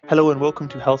Hello and welcome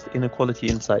to Health Inequality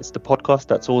Insights, the podcast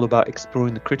that's all about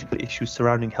exploring the critical issues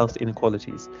surrounding health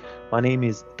inequalities. My name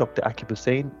is Dr. Akib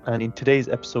Hussain, and in today's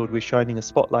episode, we're shining a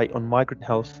spotlight on migrant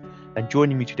health. And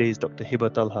joining me today is Dr.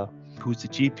 Hiba Talha, who's the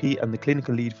GP and the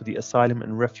clinical lead for the asylum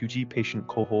and refugee patient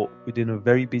cohort within a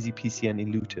very busy PCN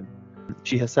in Luton.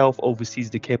 She herself oversees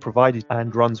the care provided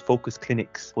and runs focus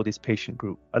clinics for this patient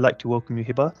group. I'd like to welcome you,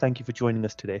 Hiba. Thank you for joining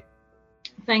us today.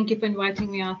 Thank you for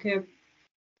inviting me, Akib.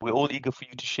 We're all eager for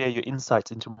you to share your insights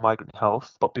into migrant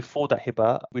health. But before that,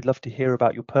 Hiba, we'd love to hear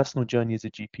about your personal journey as a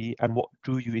GP and what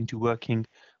drew you into working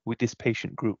with this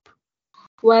patient group.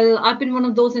 Well, I've been one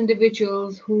of those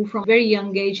individuals who from a very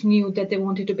young age knew that they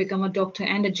wanted to become a doctor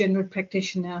and a general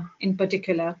practitioner in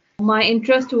particular. My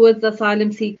interest towards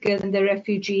asylum seekers and the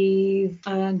refugees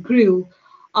grew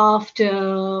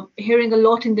after hearing a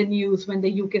lot in the news when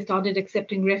the UK started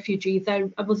accepting refugees. I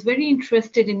was very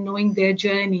interested in knowing their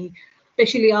journey,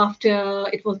 especially after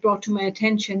it was brought to my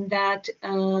attention that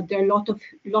there are a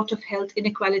lot of health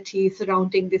inequalities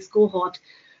surrounding this cohort.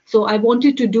 So I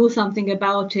wanted to do something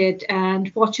about it,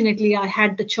 and fortunately, I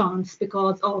had the chance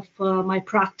because of my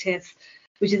practice,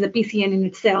 which is a PCN in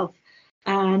itself,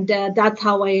 and that's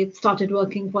how I started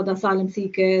working for the asylum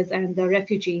seekers and the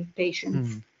refugee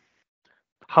patients.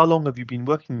 How long have you been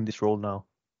working in this role now?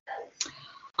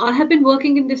 I have been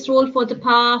working in this role for the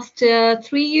past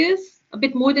 3 years, a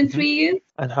bit more than 3 years.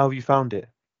 And how have you found it?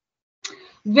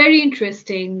 Very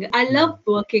interesting. I love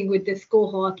working with this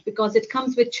cohort because it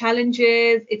comes with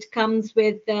challenges. It comes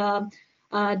with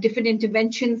different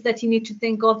interventions that you need to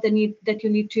think of, that you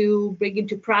need to bring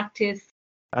into practice.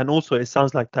 And also, it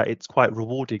sounds like that it's quite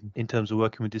rewarding in terms of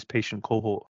working with this patient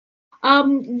cohort.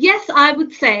 Yes, I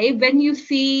would say when you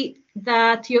see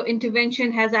that your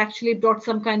intervention has actually brought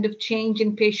some kind of change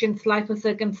in patients' life or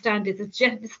circumstances,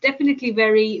 it's definitely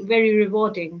very, very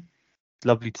rewarding.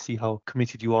 Lovely to see how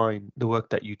committed you are in the work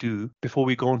that you do. Before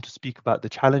we go on to speak about the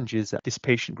challenges that this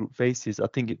patient group faces, I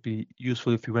think it'd be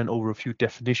useful if we went over a few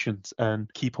definitions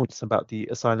and key points about the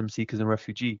asylum seekers and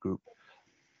refugee group.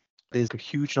 There's a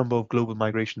huge number of global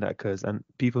migration that occurs, and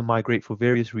people migrate for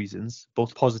various reasons,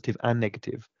 both positive and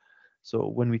negative. So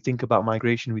when we think about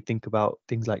migration, we think about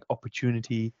things like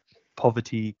opportunity,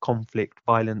 poverty, conflict,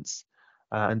 violence,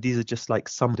 and these are just like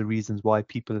some of the reasons why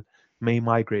people may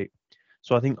migrate.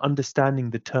 So I think understanding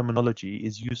the terminology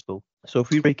is useful. So if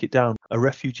we break it down, a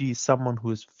refugee is someone who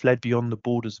has fled beyond the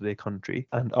borders of their country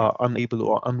and are unable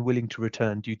or unwilling to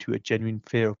return due to a genuine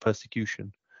fear of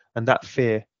persecution. And that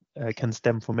fear can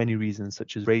stem from many reasons,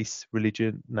 such as race,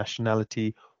 religion,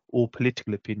 nationality, or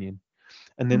political opinion.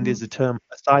 And then there's the term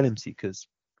asylum seekers.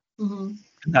 Mm-hmm.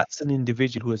 That's an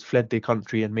individual who has fled their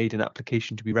country and made an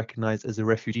application to be recognized as a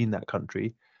refugee in that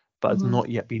country, but has not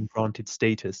yet been granted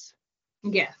status.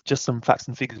 Yeah. Just some facts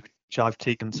and figures which I've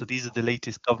taken. So these are the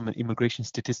latest government immigration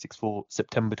statistics for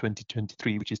September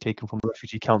 2023, which is taken from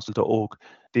refugeecouncil.org.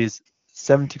 There's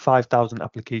 75,000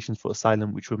 applications for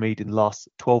asylum which were made in the last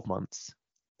 12 months,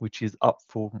 which is up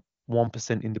from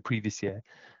 1% in the previous year.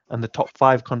 And the top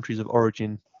 5 countries of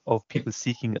origin of people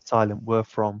seeking asylum were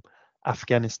from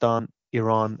Afghanistan,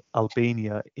 Iran,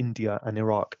 Albania, India, and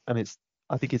Iraq. And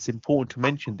I think it's important to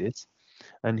mention this.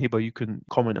 And Hiba, you can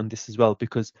comment on this as well,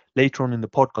 because later on in the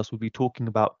podcast, we'll be talking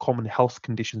about common health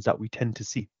conditions that we tend to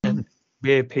see. And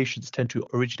where patients tend to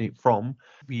originate from,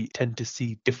 we tend to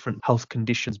see different health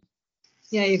conditions.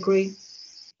 Yeah, I agree.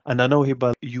 And I know,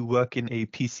 Hiba, you work in a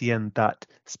PCN that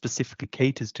specifically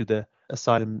caters to the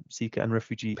asylum seeker and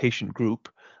refugee patient group.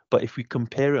 But if we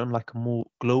compare it on like a more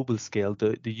global scale,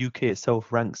 the UK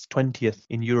itself ranks 20th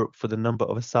in Europe for the number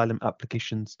of asylum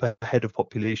applications per head of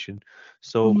population.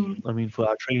 So, I mean, for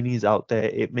our trainees out there,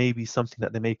 it may be something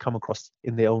that they may come across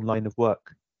in their own line of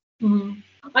work.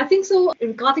 I think so.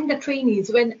 Regarding the trainees,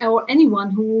 or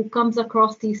anyone who comes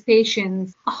across these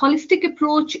patients, a holistic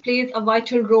approach plays a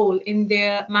vital role in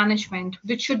their management,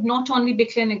 which should not only be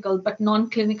clinical but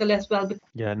non-clinical as well.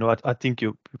 Yeah, no, I think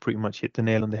you pretty much hit the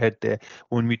nail on the head there.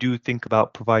 When we do think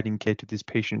about providing care to this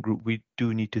patient group, we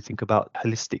do need to think about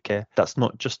holistic care. That's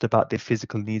not just about their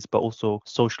physical needs, but also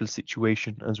social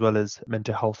situation as well as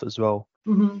mental health as well.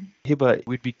 Hiba,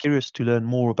 we'd be curious to learn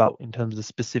more about in terms of the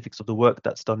specifics of the work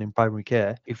that's done in primary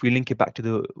care. If we link it back to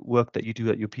the work that you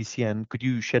do at your PCN, could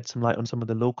you shed some light on some of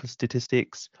the local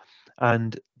statistics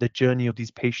and the journey of these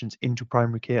patients into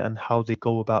primary care and how they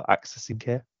go about accessing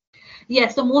care?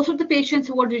 Yes, so most of the patients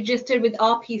who are registered with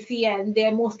our PCN, they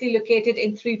are mostly located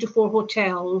in 3 to 4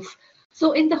 hotels.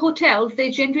 So in the hotels,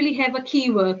 they generally have a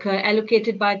key worker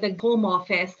allocated by the Home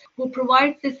Office who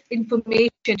provides this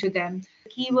information to them. The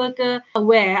key worker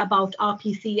aware about our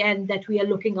PCN that we are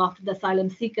looking after the asylum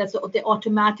seekers, so they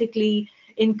automatically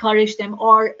encourage them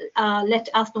or let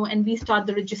us know, and we start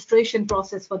the registration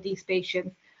process for these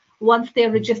patients. Once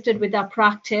they're registered with our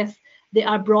practice, they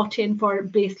are brought in for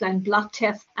baseline blood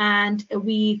tests, and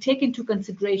we take into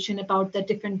consideration about the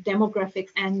different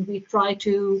demographics, and we try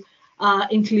to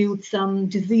include some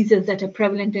diseases that are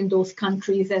prevalent in those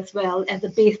countries as well as a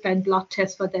baseline blood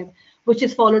test for them, which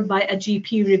is followed by a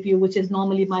GP review, which is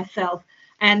normally myself.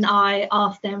 And I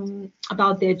ask them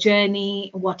about their journey,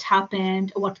 what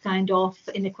happened, what kind of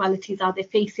inequalities are they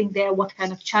facing there, what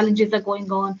kind of challenges are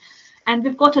going on. And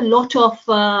we've got a lot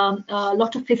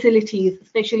of facilities,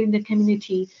 especially in the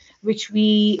community, which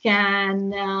we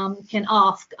can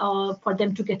ask for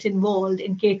them to get involved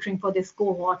in catering for this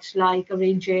cohort, like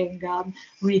arranging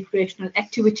recreational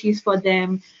activities for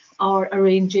them, or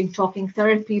arranging talking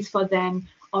therapies for them,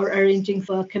 or arranging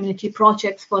for community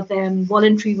projects for them,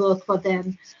 voluntary work for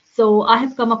them. So I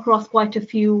have come across quite a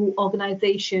few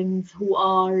organizations who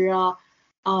are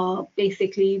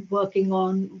basically working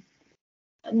on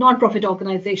non-profit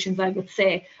organizations, I would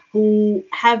say, who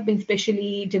have been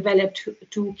specially developed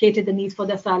to cater the needs for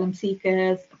the asylum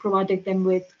seekers, providing them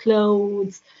with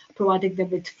clothes, providing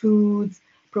them with foods,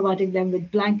 providing them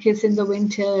with blankets in the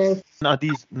winter. Are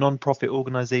these non-profit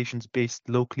organizations based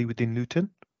locally within Luton?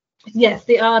 Yes,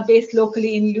 they are based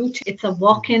locally in Luton. It's a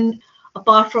walk-in.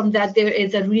 Apart from that, there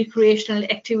is a recreational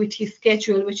activity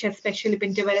schedule which has specially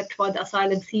been developed for the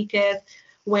asylum seekers,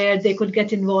 where they could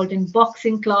get involved in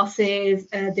boxing classes.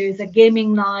 There's a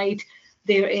gaming night.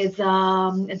 There's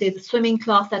a swimming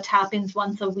class that happens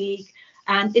once a week,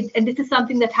 and this is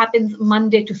something that happens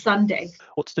Monday to Sunday.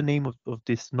 What's the name of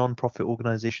this non-profit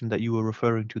organization that you were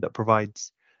referring to that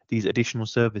provides these additional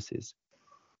services?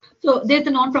 So there's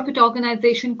a non-profit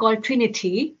organization called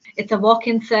Trinity. It's a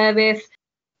walk-in service.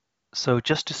 So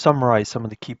just to summarize some of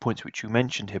the key points which you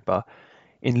mentioned, Hibba,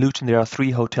 in Luton there are 3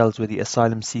 hotels where the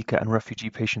asylum seeker and refugee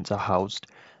patients are housed.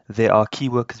 There are key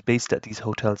workers based at these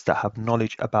hotels that have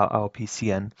knowledge about our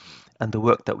PCN and the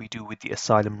work that we do with the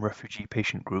asylum refugee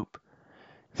patient group.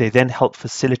 They then help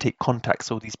facilitate contact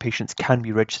so these patients can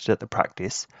be registered at the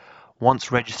practice.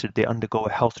 Once registered, they undergo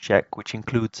a health check, which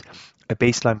includes a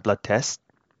baseline blood test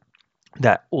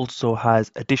that also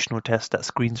has additional tests that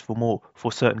screens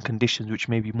for certain conditions which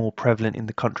may be more prevalent in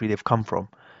the country they've come from.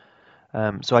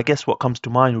 So I guess what comes to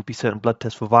mind would be certain blood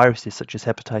tests for viruses such as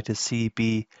hepatitis C,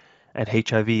 B, and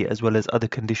HIV, as well as other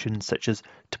conditions such as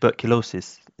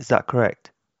tuberculosis. Is that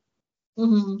correct?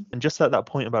 Mm-hmm. And just at that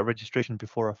point about registration,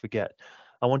 before I forget,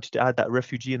 I wanted to add that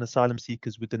refugee and asylum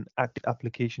seekers with an active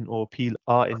application or appeal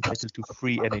are entitled to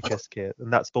free NHS care,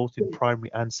 and that's both in primary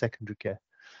and secondary care.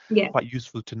 Yeah. Quite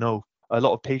useful to know. A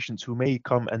lot of patients who may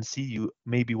come and see you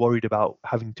may be worried about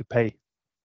having to pay.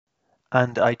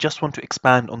 And I just want to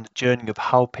expand on the journey of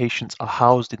how patients are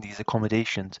housed in these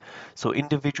accommodations. So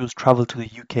individuals travel to the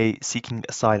UK seeking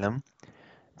asylum.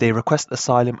 They request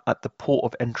asylum at the port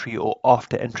of entry or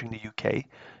after entering the UK.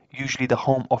 Usually the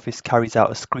Home Office carries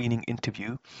out a screening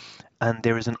interview, and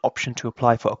there is an option to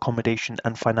apply for accommodation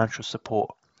and financial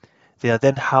support. They are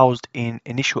then housed in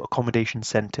initial accommodation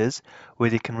centres where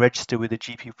they can register with a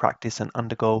GP practice and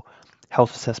undergo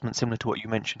health assessment similar to what you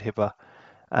mentioned, Hiba.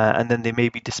 And then they may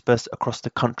be dispersed across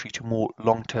the country to more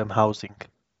long-term housing.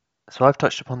 So I've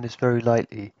touched upon this very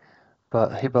lightly,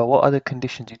 but Hiba, what other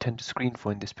conditions do you tend to screen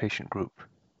for in this patient group?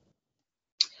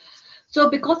 So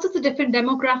because of the different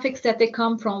demographics that they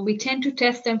come from, we tend to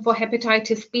test them for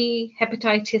hepatitis B,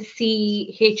 hepatitis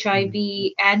C,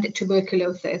 HIV, and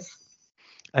tuberculosis.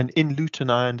 And in Luton,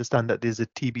 I understand that there's a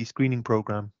TB screening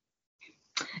program.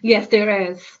 Yes,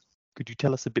 there is. Could you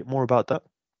tell us a bit more about that?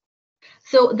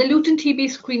 So the Luton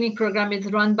TB screening program is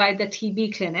run by the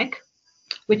TB clinic,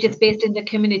 which is based in the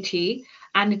community,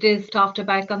 and it is staffed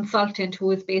by a consultant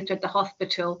who is based at the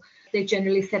hospital. They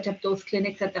generally set up those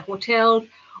clinics at the hotels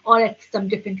or at some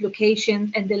different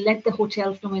locations, and they let the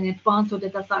hotels know in advance so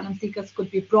that asylum seekers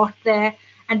could be brought there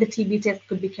and the TB test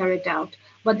could be carried out.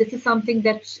 But this is something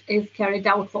that is carried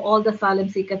out for all the asylum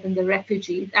seekers and the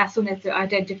refugees as soon as they're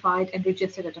identified and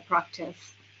registered at a practice.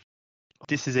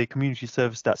 This is a community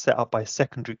service that's set up by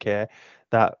secondary care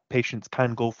that patients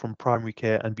can go from primary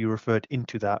care and be referred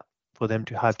into that for them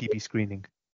to have TB screening.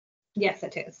 Yes,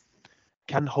 it is.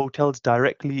 Can hotels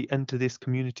directly enter this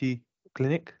community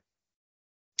clinic?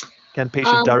 Can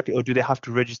patients directly, or do they have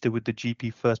to register with the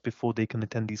GP first before they can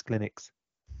attend these clinics?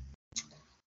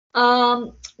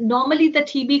 Normally, the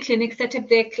TB clinics set up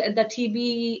the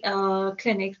TB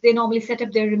clinics. They normally set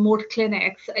up their remote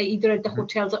clinics either at the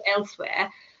hotels or elsewhere.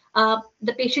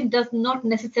 The patient does not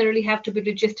necessarily have to be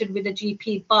registered with a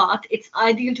GP, but it's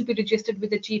ideal to be registered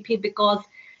with a GP because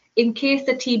In case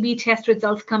the TB test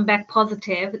results come back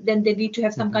positive, then they need to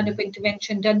have some kind Hmm. of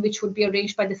intervention done, which would be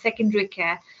arranged by the secondary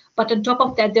care. But on top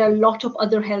of that, there are a lot of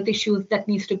other health issues that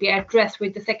needs to be addressed, where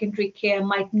the secondary care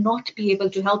might not be able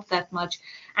to help that much.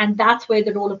 And that's where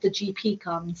the role of the GP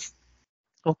comes.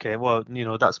 Okay, well,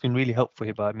 that's been really helpful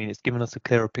here, but I mean, it's given us a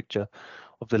clearer picture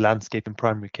of the landscape in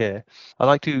primary care. I'd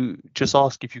like to just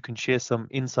ask if you can share some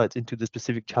insights into the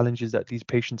specific challenges that these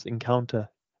patients encounter,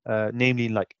 namely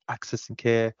like accessing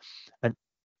care, and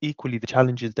equally the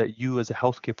challenges that you as a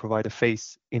healthcare provider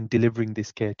face in delivering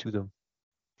this care to them.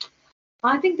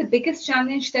 I think the biggest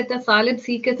challenge that the asylum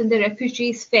seekers and the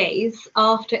refugees face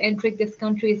after entering this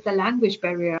country is the language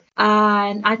barrier.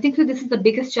 And I think that this is the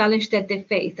biggest challenge that they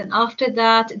face. And after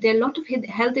that, there are a lot of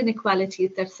health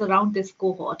inequalities that surround this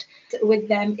cohort. With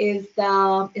them is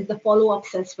the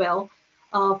follow-ups as well.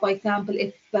 For example,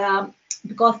 if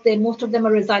because they most of them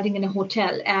are residing in a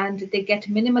hotel and they get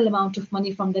minimal amount of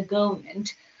money from the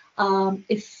government,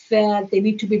 if they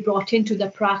need to be brought into the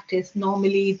practice,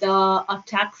 normally a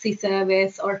taxi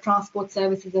service or a transport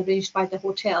service is arranged by the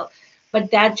hotel, but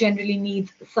that generally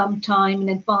needs some time in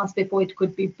advance before it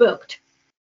could be booked.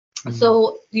 Mm.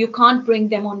 So you can't bring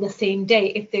them on the same day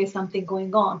if there's something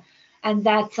going on. And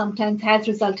that sometimes has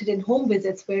resulted in home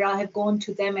visits where I have gone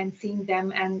to them and seen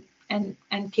them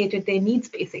and catered their needs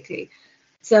basically.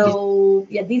 So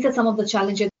yeah, these are some of the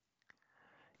challenges.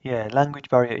 Yeah, language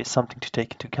barrier is something to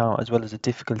take into account as well as the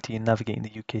difficulty in navigating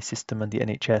the UK system and the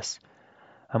NHS.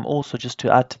 Also, just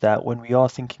to add to that, when we are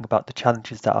thinking about the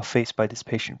challenges that are faced by this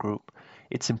patient group,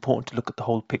 it's important to look at the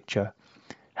whole picture.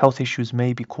 Health issues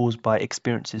may be caused by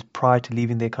experiences prior to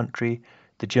leaving their country,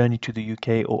 the journey to the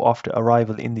UK, or after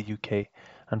arrival in the UK.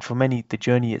 And for many, the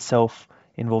journey itself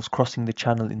involves crossing the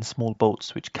channel in small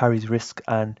boats, which carries risk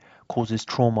and causes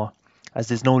trauma, as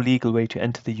there's no legal way to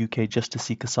enter the UK just to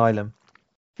seek asylum.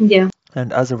 Yeah.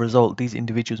 And as a result, these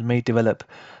individuals may develop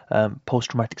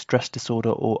post-traumatic stress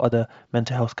disorder or other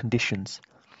mental health conditions.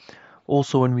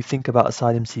 Also, when we think about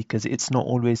asylum seekers, it's not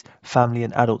always family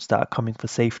and adults that are coming for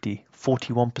safety.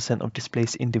 41% of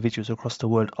displaced individuals across the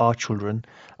world are children,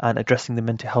 and addressing the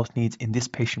mental health needs in this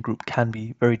patient group can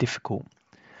be very difficult.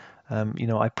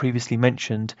 I previously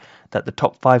mentioned that the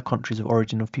top 5 countries of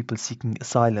origin of people seeking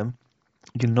asylum,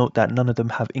 you'll note that none of them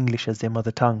have English as their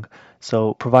mother tongue.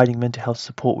 So, providing mental health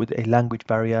support with a language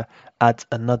barrier adds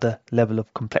another level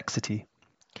of complexity.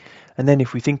 And then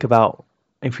if we think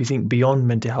beyond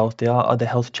mental health, there are other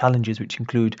health challenges which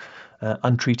include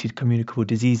untreated communicable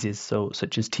diseases, so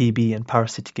such as TB and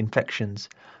parasitic infections,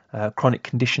 chronic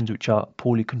conditions which are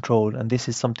poorly controlled, and this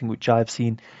is something which I've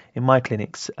seen in my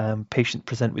clinics. Patients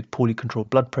present with poorly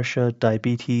controlled blood pressure,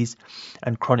 diabetes,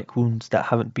 and chronic wounds that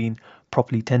haven't been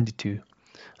properly tended to.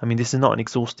 I mean, this is not an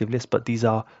exhaustive list, but these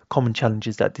are common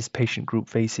challenges that this patient group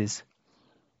faces.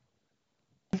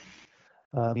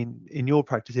 In your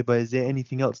practice, but is there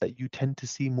anything else that you tend to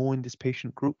see more in this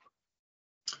patient group?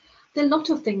 There are a lot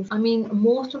of things. I mean,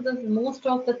 most of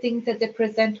the things that they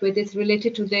present with is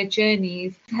related to their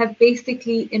journeys have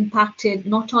basically impacted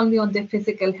not only on their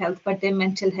physical health but their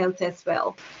mental health as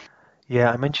well. Yeah,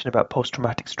 I mentioned about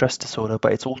post-traumatic stress disorder,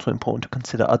 but it's also important to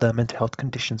consider other mental health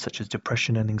conditions such as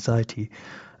depression and anxiety,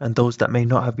 and those that may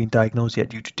not have been diagnosed yet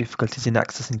due to difficulties in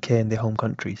accessing care in their home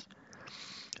countries.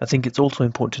 I think it's also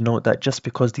important to note that just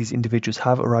because these individuals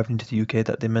have arrived into the UK,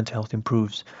 that their mental health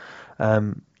improves.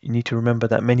 You need to remember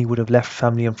that many would have left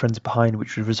family and friends behind,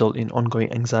 which would result in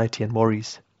ongoing anxiety and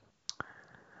worries.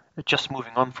 Just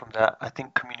moving on from that, I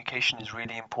think communication is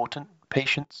really important.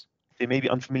 Patients, they may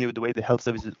be unfamiliar with the way the health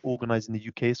service is organized in the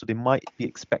UK, so they might be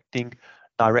expecting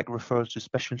direct referrals to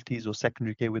specialties or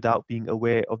secondary care without being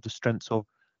aware of the strengths of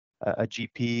a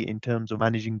GP in terms of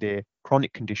managing their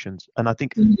chronic conditions. And I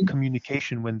think Mhm.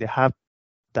 communication when they have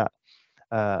that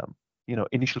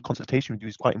initial consultation with you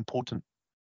is quite important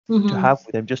to Mhm. have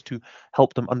with them, just to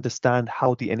help them understand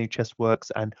how the NHS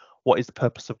works and what is the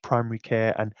purpose of primary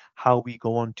care and how we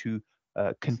go on to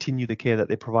continue the care that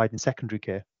they provide in secondary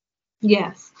care.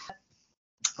 Yes.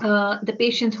 The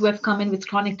patients who have come in with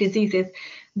chronic diseases,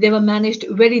 they were managed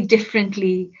very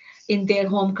differently in their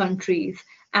home countries.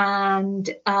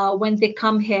 And when they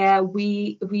come here,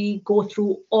 we go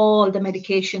through all the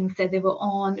medications that they were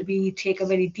on. We take a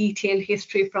very detailed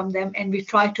history from them, and we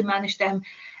try to manage them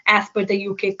as per the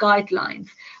UK guidelines,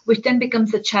 which then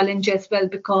becomes a challenge as well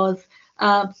because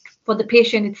uh, for the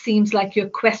patient, it seems like you're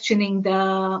questioning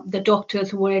the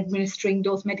doctors who were administering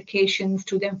those medications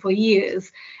to them for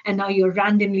years, and now you're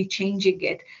randomly changing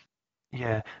it.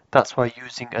 Yeah, that's why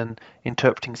using an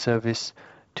interpreting service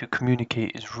to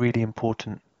communicate is really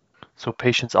important, so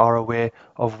patients are aware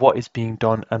of what is being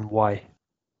done and why.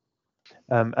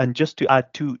 And just to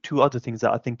add two other things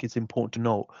that I think is important to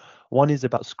note. One is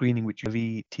about screening, which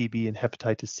HIV, TB, and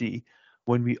hepatitis C.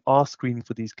 When we are screening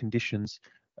for these conditions,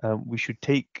 we should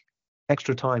take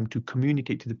extra time to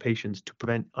communicate to the patients to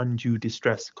prevent undue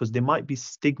distress, because there might be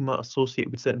stigma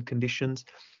associated with certain conditions,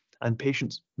 and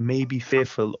patients may be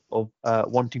fearful of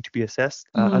wanting to be assessed.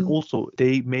 And Mm-hmm. also,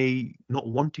 they may not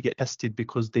want to get tested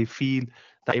because they feel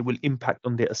that it will impact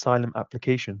on their asylum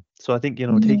application. So I think,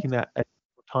 Mm-hmm. taking that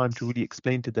time to really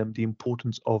explain to them the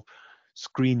importance of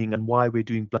screening and why we're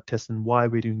doing blood tests and why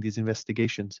we're doing these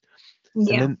investigations. And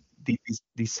Yeah. then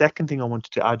the second thing I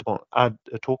wanted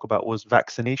to talk about was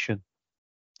vaccination.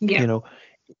 Yeah. You know,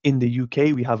 in the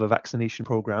UK, we have a vaccination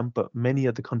program, but many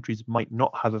other countries might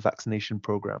not have a vaccination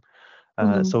program.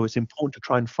 Mm-hmm. So it's important to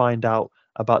try and find out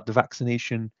about the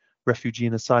vaccination refugee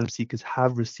and asylum seekers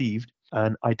have received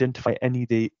and identify any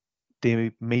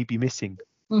they may be missing.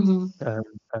 Mm-hmm. Um,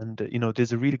 and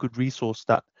there's a really good resource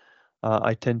that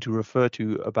I tend to refer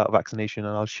to about vaccination,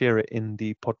 and I'll share it in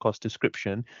the podcast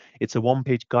description. It's a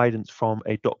one-page guidance from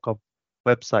a .gov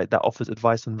website that offers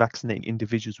advice on vaccinating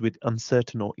individuals with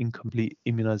uncertain or incomplete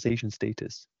immunization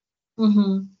status.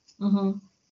 Mm-hmm. Mm-hmm.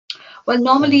 Well,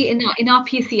 normally Um, in our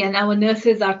PCN, our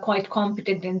nurses are quite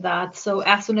competent in that. So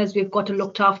as soon as we've got a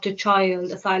looked after child,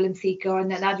 asylum seeker,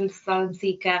 and an adult asylum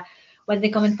seeker, when they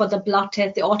come in for the blood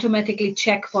test, they automatically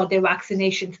check for their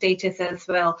vaccination status as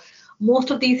well. Most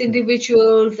of these yeah.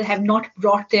 individuals have not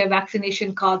brought their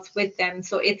vaccination cards with them,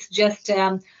 so it's just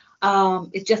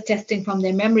testing from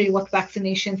their memory what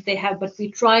vaccinations they have. But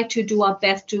we try to do our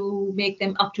best to make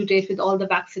them up to date with all the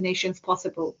vaccinations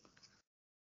possible.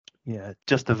 Yeah,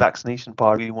 just the vaccination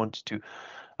part I really wanted to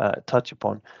touch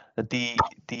upon.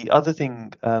 The other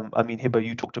thing, I mean, Hiba,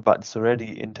 you talked about this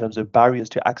already in terms of barriers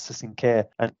to accessing care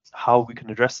and how we can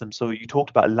address them. So you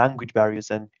talked about language barriers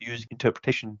and using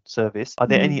interpretation service. Are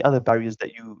there Mhm. any other barriers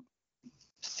that you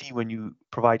see when you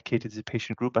provide care to the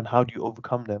patient group, and how do you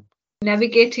overcome them?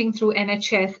 Navigating through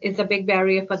NHS is a big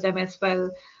barrier for them as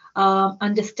well.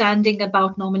 Understanding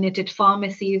about nominated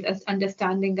pharmacies, as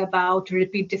understanding about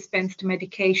repeat dispensed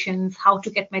medications, how to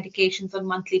get medications on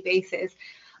monthly basis.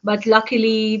 But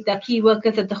luckily, the key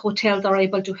workers at the hotels are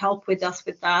able to help with us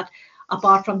with that.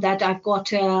 Apart from that,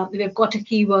 we've got a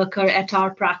key worker at our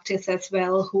practice as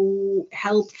well who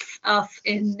helps us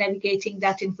in navigating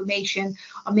that information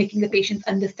or making the patients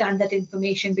understand that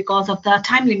information because of the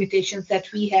time limitations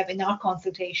that we have in our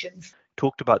consultations.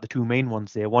 Talked about the two main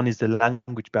ones there. One is the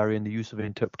language barrier and the use of an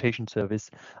interpretation service,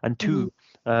 and Mhm. two,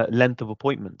 length of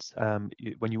appointments.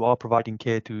 When you are providing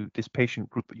care to this patient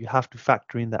group, you have to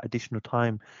factor in that additional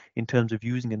time in terms of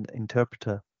using an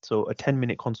interpreter. So a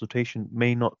 10-minute consultation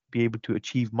may not be able to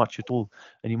achieve much at all,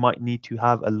 and you might need to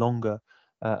have a longer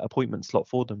appointment slot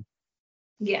for them.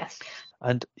 Yes.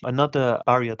 And another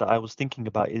barrier that I was thinking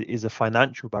about is a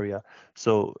financial barrier.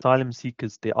 So asylum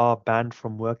seekers, they are banned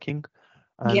from working,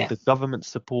 and the Yes. government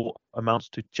support amounts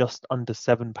to just under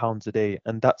 £7 a day,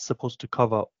 and that's supposed to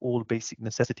cover all basic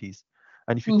necessities.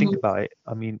 And if you think Hmm. about it,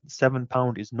 I mean,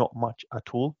 £7 is not much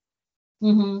at all.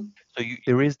 Hmm. So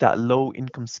there is that low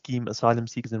income scheme. Asylum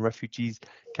seekers and refugees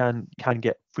can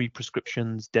get free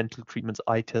prescriptions, dental treatments,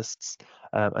 eye tests,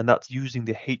 and that's using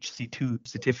the HC2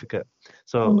 certificate.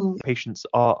 So Hmm. patients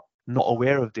are not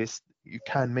aware of this. You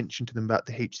can mention to them about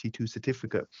the HC2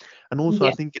 certificate. And also, I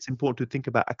Yeah. think it's important to think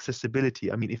about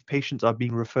accessibility. I mean, if patients are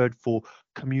being referred for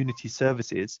community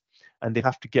services and they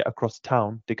have to get across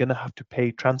town, they're going to have to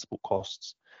pay transport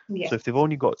costs. Yeah. So if they've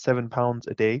only got £7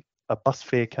 a day, a bus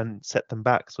fare can set them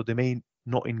back, so they may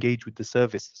not engage with the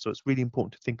service. So it's really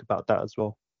important to think about that as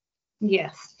well.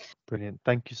 Yes. Brilliant.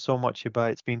 Thank you so much,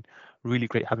 Hiba. It's been really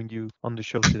great having you on the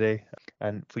show today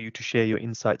and for you to share your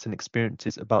insights and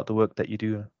experiences about the work that you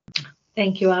do.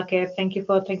 Thank you, Akib. Thank you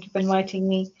for inviting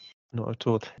me. Not at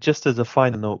all. Just as a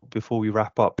final note before we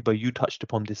wrap up, but you touched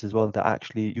upon this as well, that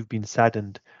actually you've been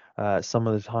saddened some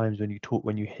of the times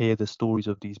when you hear the stories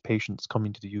of these patients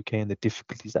coming to the UK and the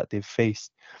difficulties that they've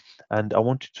faced. And I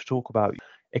wanted to talk about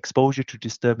exposure to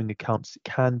disturbing accounts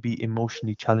can be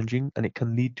emotionally challenging, and it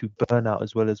can lead to burnout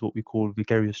as well as what we call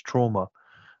vicarious trauma,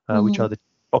 which Hmm. are the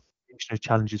occupational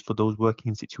challenges for those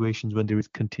working in situations when there is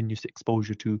continuous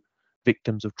exposure to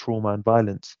victims of trauma and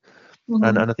violence.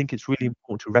 And Hmm. I think it's really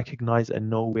important to recognize and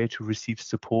know where to receive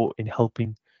support in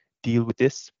helping deal with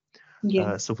this.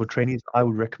 Yeah. So for trainees, I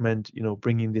would recommend,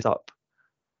 bringing this up,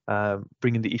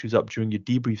 bringing the issues up during your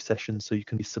debrief sessions so you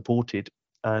can be supported,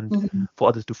 and Hmm. for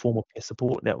others to form a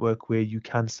support network where you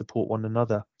can support one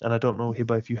another. And I don't know,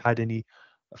 Hiba, if you had any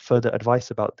further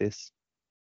advice about this.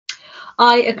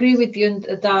 I agree with you on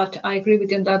that. I agree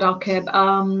with you on that, Akib.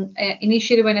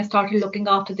 Initially, when I started looking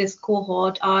after this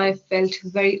cohort, I felt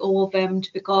very overwhelmed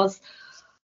because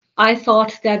I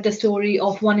thought that the story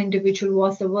of one individual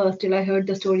was the worst till I heard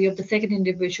the story of the second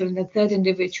individual and the third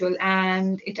individual.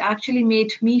 And it actually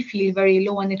made me feel very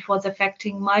low, and it was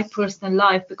affecting my personal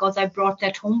life because I brought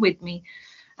that home with me.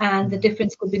 And the Mm.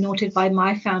 difference could be noted by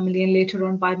my family and later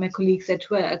on by my colleagues at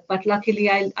work. But luckily,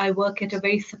 I work at a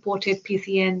very supportive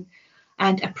PCN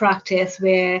and a practice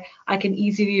where I can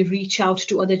easily reach out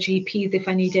to other GPs if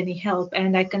I need any help.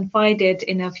 And I confided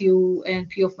in a few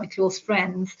of my close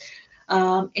friends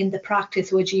in the practice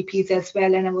who are GPs as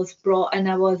well. And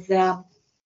I was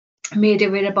made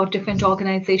aware about different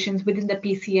organizations within the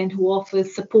PCN who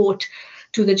offers support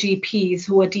to the GPs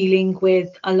who are dealing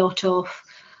with a lot of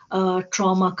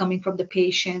trauma coming from the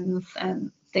patients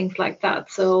and things like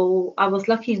that. So I was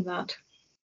lucky in that.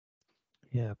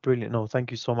 Yeah, brilliant. No,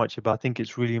 thank you so much, Iba. I think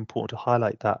it's really important to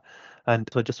highlight that. And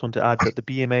so I just want to add that the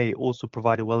BMA also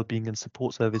provide a wellbeing and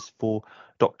support service for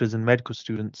doctors and medical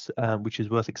students, which is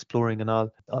worth exploring. And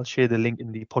I'll share the link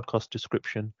in the podcast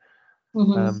description.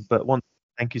 Mhm. But one,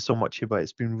 thank you so much, Iba.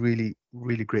 It's been really,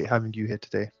 really great having you here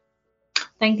today.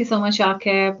 Thank you so much,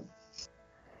 Akib.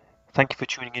 Thank you for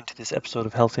tuning into this episode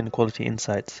of Health Inequality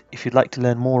Insights. If you'd like to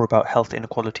learn more about health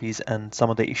inequalities and some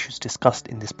of the issues discussed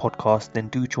in this podcast, then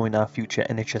do join our future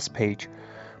NHS page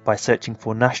by searching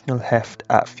for National Heft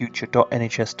at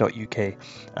future.nhs.uk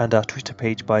and our Twitter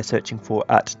page by searching for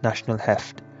 @National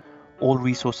Heft. All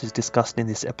resources discussed in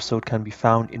this episode can be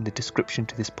found in the description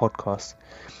to this podcast.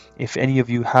 If any of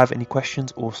you have any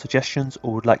questions or suggestions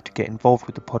or would like to get involved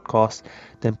with the podcast,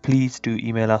 then please do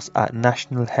email us at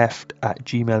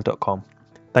nationalheft@gmail.com.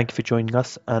 Thank you for joining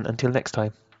us, and until next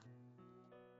time.